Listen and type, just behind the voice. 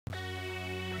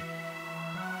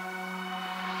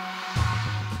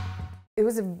It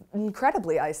was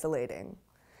incredibly isolating.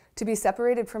 To be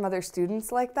separated from other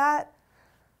students like that.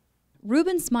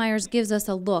 Ruben Smyers gives us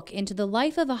a look into the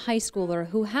life of a high schooler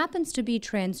who happens to be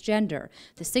transgender.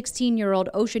 The 16-year-old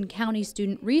Ocean County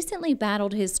student recently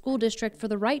battled his school district for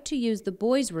the right to use the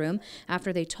boys' room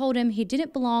after they told him he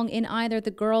didn't belong in either the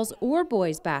girls' or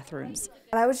boys' bathrooms.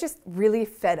 And I was just really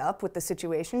fed up with the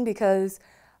situation because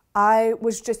I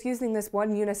was just using this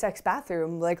one unisex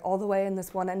bathroom like all the way in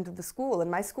this one end of the school. And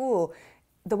my school,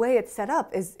 the way it's set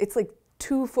up is it's like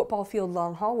 2 football field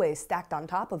long hallways stacked on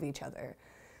top of each other.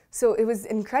 So it was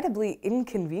incredibly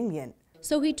inconvenient.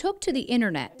 So he took to the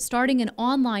internet, starting an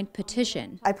online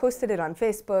petition. I posted it on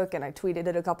Facebook and I tweeted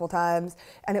it a couple times,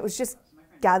 and it was just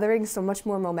gathering so much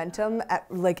more momentum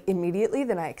immediately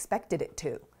than I expected it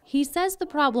to. He says the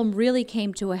problem really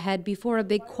came to a head before a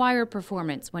big choir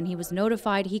performance when he was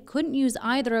notified he couldn't use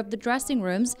either of the dressing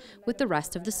rooms with the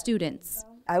rest of the students.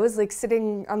 I was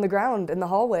sitting on the ground in the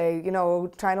hallway,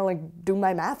 trying to do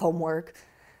my math homework.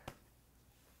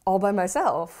 All by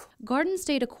myself. Garden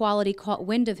State Equality caught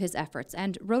wind of his efforts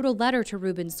and wrote a letter to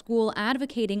Ruben's school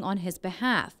advocating on his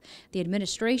behalf. The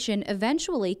administration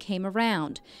eventually came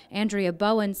around. Andrea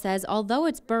Bowen says although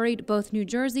it's buried, both New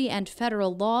Jersey and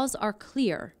federal laws are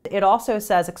clear. It also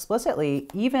says explicitly,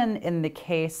 even in the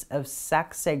case of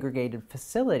sex-segregated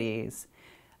facilities,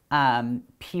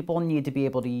 people need to be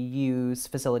able to use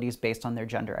facilities based on their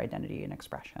gender identity and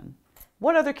expression.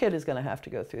 What other kid is going to have to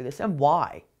go through this, and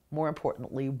why? More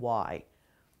importantly, why?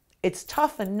 It's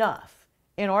tough enough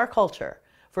in our culture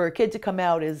for a kid to come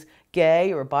out as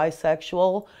gay or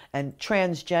bisexual and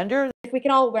transgender. If we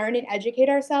can all learn and educate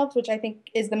ourselves, which I think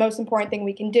is the most important thing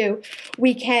we can do,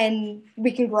 we can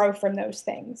grow from those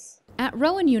things. At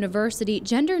Rowan University,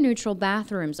 gender-neutral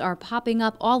bathrooms are popping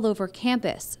up all over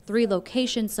campus. 3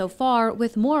 locations so far,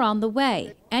 with more on the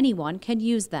way. Anyone can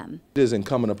use them. It is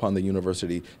incumbent upon the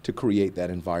university to create that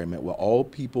environment where all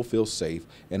people feel safe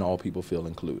and all people feel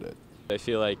included. I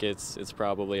feel like it's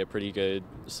probably a pretty good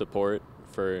support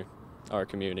for our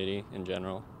community in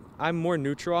general. I'm more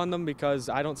neutral on them because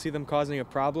I don't see them causing a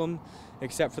problem,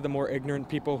 except for the more ignorant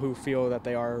people who feel that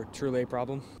they are truly a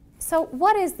problem. So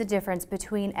what is the difference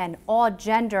between an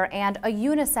all-gender and a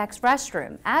unisex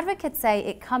restroom? Advocates say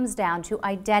it comes down to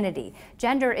identity.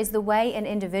 Gender is the way an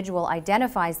individual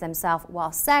identifies themselves,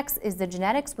 while sex is the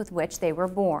genetics with which they were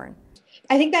born.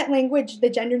 I think that language, the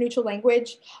gender-neutral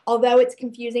language, although it's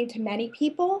confusing to many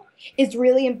people, is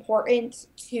really important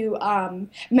to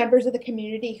members of the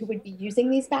community who would be using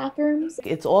these bathrooms.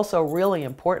 It's also really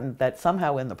important that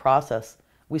somehow in the process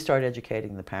we start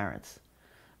educating the parents.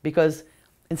 Because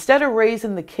instead of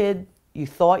raising the kid you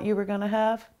thought you were going to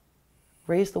have,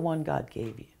 raise the one God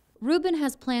gave you. Ruben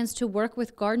has plans to work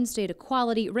with Garden State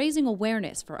Equality, raising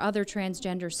awareness for other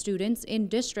transgender students in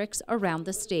districts around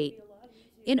the state.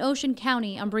 In Ocean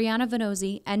County, I'm Brianna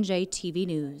Venozzi, NJTV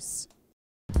News.